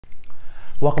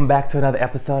Welcome back to another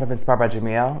episode of Inspired by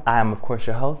Jimmy L. I am, of course,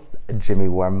 your host, Jimmy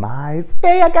Warmize.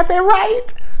 Hey, I got that right.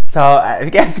 So, if you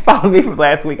guys followed me from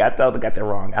last week, I totally got that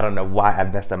wrong. I don't know why I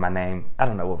messed up my name. I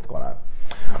don't know what's going on.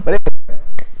 But anyway,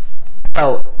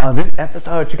 so on this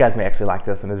episode, you guys may actually like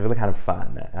this, and it's really kind of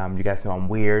fun. You guys know I'm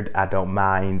weird. I don't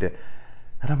mind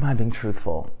being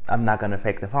truthful. I'm not going to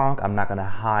fake the funk. I'm not going to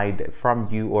hide from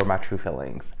you or my true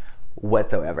feelings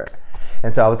whatsoever.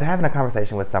 And so I was having a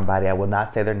conversation with somebody. I will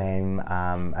not say their name.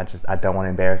 I don't want to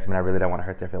embarrass them, and I really don't want to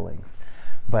hurt their feelings.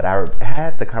 But I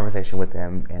had the conversation with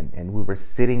them, and we were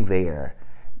sitting there,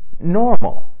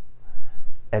 normal.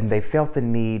 And they felt the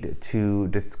need to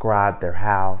describe their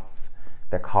house,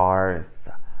 their cars.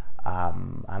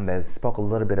 They spoke a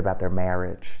little bit about their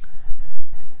marriage.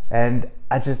 And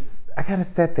I kind of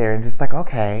sat there and just like,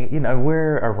 okay,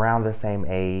 we're around the same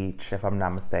age, if I'm not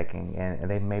mistaken, and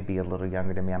they may be a little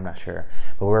younger than me, I'm not sure,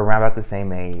 but we're around about the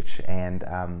same age,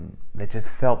 and they just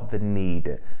felt the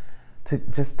need to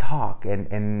just talk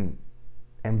and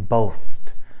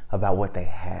boast about what they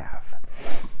have.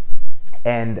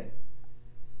 And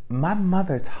my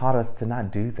mother taught us to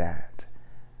not do that,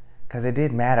 because it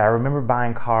did matter. I remember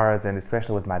buying cars, and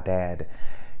especially with my dad,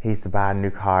 he used to buy a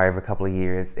new car every couple of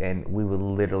years, and we would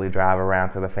literally drive around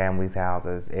to the family's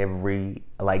houses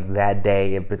that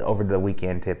day, over the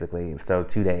weekend typically, so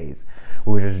 2 days.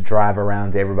 We would just drive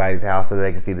around to everybody's house so that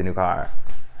they could see the new car.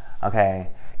 Okay,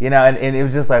 and it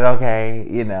was just like, okay,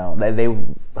 they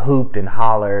hooped and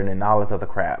hollered and all this other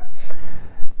crap.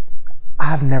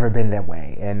 I've never been that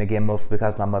way, and again, mostly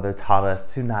because my mother taught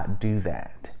us to not do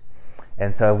that.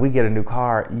 And so if we get a new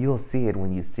car, you'll see it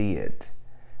when you see it.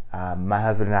 My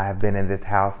husband and I have been in this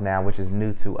house now, which is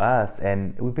new to us,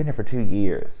 and we've been here for 2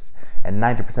 years, and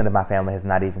 90% of my family has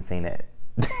not even seen it.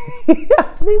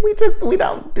 we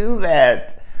don't do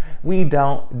that. We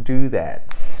don't do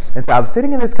that. And so I was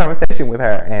sitting in this conversation with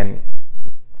her, and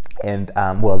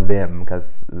them,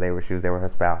 because she was there with her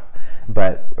spouse,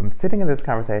 but I'm sitting in this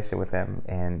conversation with them,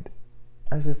 and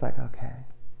I was just like, okay,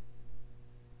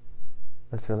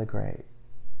 that's really great.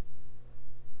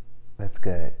 That's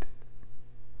good.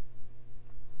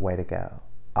 Way to go.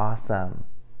 Awesome.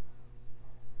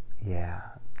 Yeah.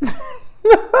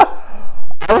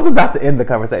 I was about to end the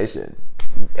conversation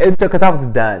because I was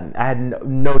done. I had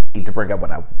no need to bring up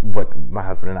what my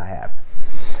husband and I have.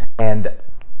 And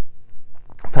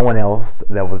someone else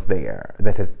that was there,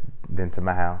 that has been to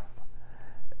my house,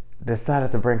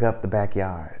 decided to bring up the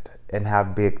backyard and how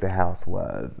big the house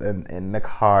was, and the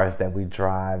cars that we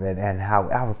drive, and how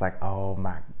I was like, oh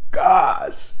my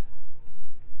gosh.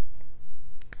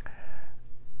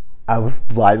 I was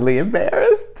slightly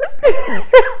embarrassed.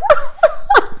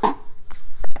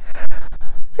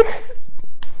 Because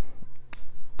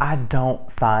I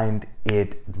don't find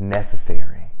it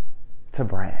necessary to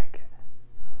brag.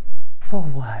 For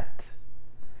what?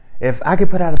 If I get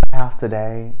put out of my house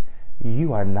today,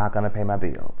 you are not going to pay my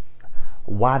bills.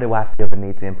 Why do I feel the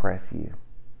need to impress you?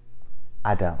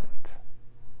 I don't.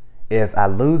 If I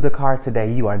lose a car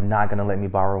today, you are not going to let me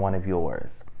borrow one of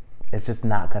yours. It's just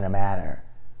not going to matter.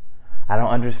 I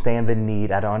don't understand the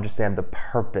need. I don't understand the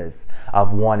purpose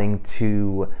of wanting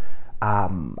to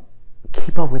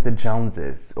keep up with the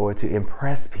Joneses or to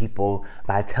impress people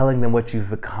by telling them what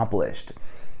you've accomplished.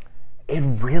 It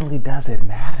really doesn't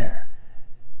matter.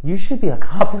 You should be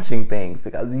accomplishing things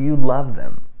because you love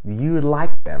them, you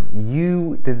like them,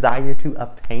 you desire to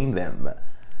obtain them,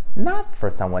 not for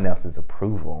someone else's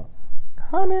approval.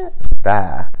 Honey,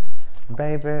 bye.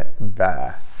 Baby,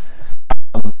 bye.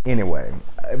 Anyway,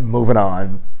 moving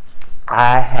on.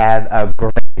 I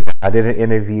did an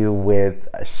interview with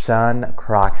Sean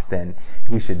Croxton.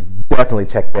 You should definitely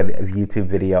check that YouTube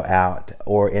video out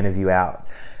or interview out.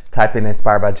 Type in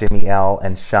Inspired by Jimmy L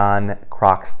and Sean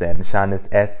Croxton. Sean is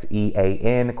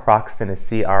S-E-A-N. Croxton is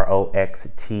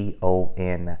C-R-O-X-T-O-N.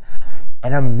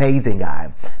 An amazing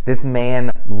guy. This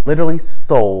man literally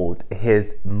sold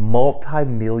his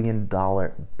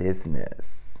multi-million-dollar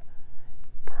business.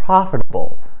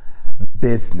 Profitable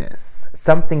business,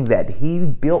 something that he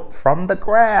built from the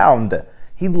ground.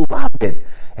 He loved it,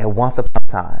 and once upon a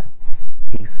time,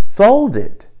 he sold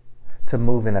it to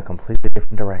move in a completely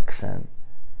different direction.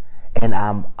 And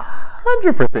I'm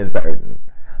 100% certain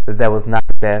that was not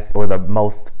the best or the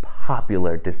most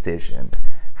popular decision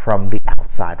from the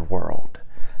outside world.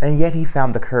 And yet he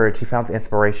found the courage, he found the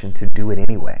inspiration to do it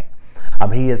anyway.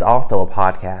 He is also a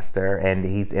podcaster, and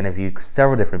he's interviewed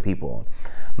several different people.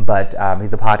 But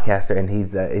he's a podcaster, and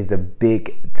he's a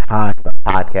big time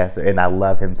podcaster, and I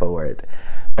love him for it.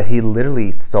 But he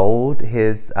literally sold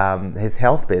his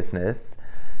health business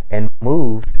and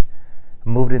moved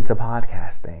into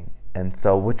podcasting. And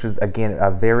so, which is, again, a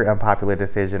very unpopular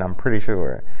decision, I'm pretty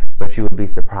sure. But you would be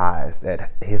surprised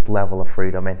at his level of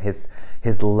freedom and his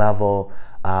level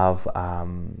of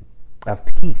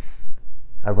peace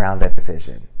around that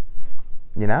decision.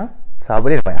 You know? So,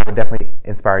 but anyway, I would definitely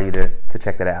inspire you to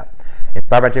check that out.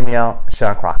 Inspired by Jimmy L,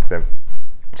 Sean Croxton.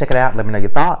 Check it out. Let me know your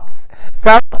thoughts.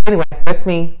 So, anyway, that's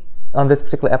me on this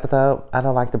particular episode. I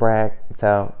don't like to brag,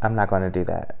 so I'm not going to do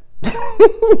that.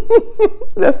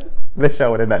 That's the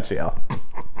show in a nutshell.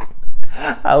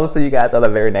 I will see you guys on the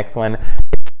very next one. At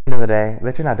the end of the day,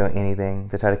 that you're not doing anything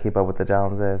to try to keep up with the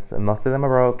Joneses. Most of them are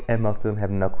broke, and most of them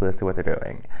have no clue as to what they're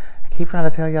doing. I keep trying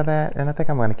to tell y'all that, and I think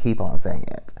I'm going to keep on saying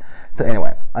it. So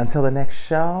anyway, until the next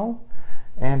show,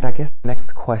 and I guess the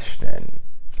next question.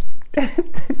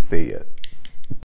 See ya.